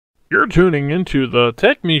You're tuning into the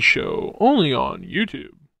TechMe Show, only on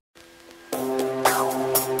YouTube.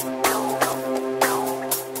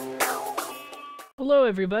 Hello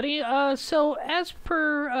everybody, so as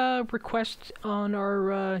per request on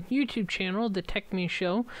our YouTube channel, the TechMe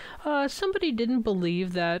Show, somebody didn't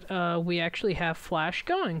believe that we actually have Flash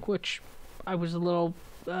going, which I was a little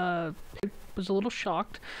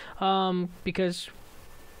shocked, because,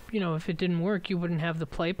 you know, if it didn't work you wouldn't have the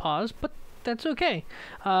play pause, but that's okay.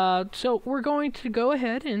 So we're going to go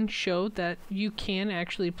ahead and show that you can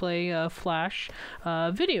actually play Flash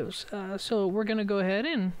videos. So we're going to go ahead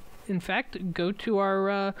and in fact go to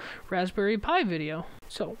our Raspberry Pi video.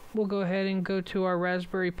 So we'll go ahead and go to our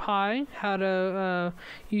Raspberry Pi, how to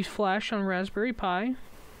use Flash on Raspberry Pi.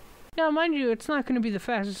 Now mind you, it's not going to be the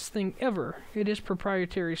fastest thing ever. It is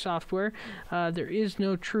proprietary software. There is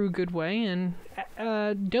no true good way, and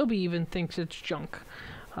Adobe even thinks it's junk.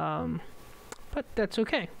 But that's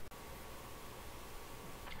okay.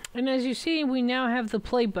 And as you see, we now have the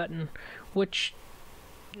play button, which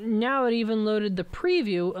now it even loaded the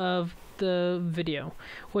preview of the video,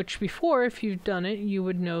 which before, if you've done it, you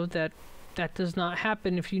would know that that does not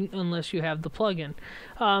happen unless you have the plugin.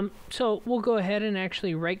 So we'll go ahead and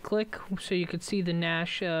actually right click so you could see the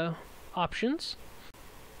Nash options.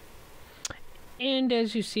 And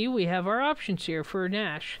as you see, we have our options here for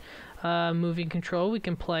Nash. Moving control, we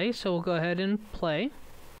can play, so we'll go ahead and play.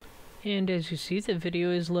 And as you see, the video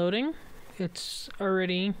is loading. It's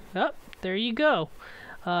already up. There you go.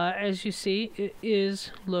 As you see, it is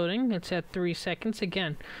loading. It's at 3 seconds.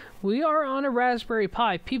 Again, we are on a Raspberry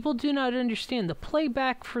Pi. People do not understand. The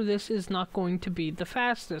playback for this is not going to be the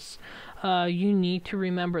fastest. You need to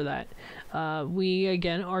remember that. We,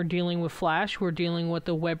 again, are dealing with Flash. We're dealing with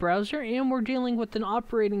the web browser, and we're dealing with an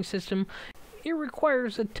operating system. It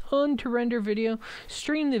requires a ton to render video,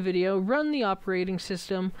 stream the video, run the operating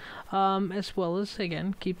system, as well as,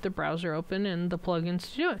 again, keep the browser open and the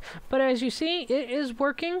plugins to do it. But as you see, it is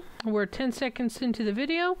working. We're 10 seconds into the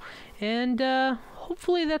video, and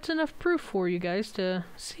hopefully that's enough proof for you guys to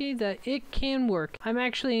see that it can work. I'm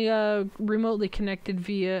actually remotely connected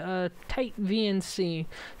via tight VNC,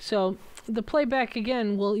 so the playback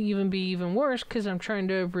again will be even worse because I'm trying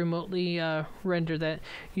to remotely render that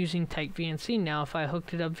using tight VNC. Now if I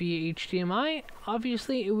hooked it up via HDMI,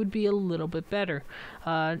 obviously it would be a little bit better.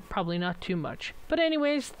 Probably not too much. But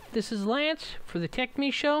anyways, this is Lance for the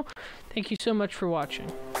TechMe Show. Thank you so much for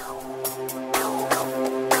watching.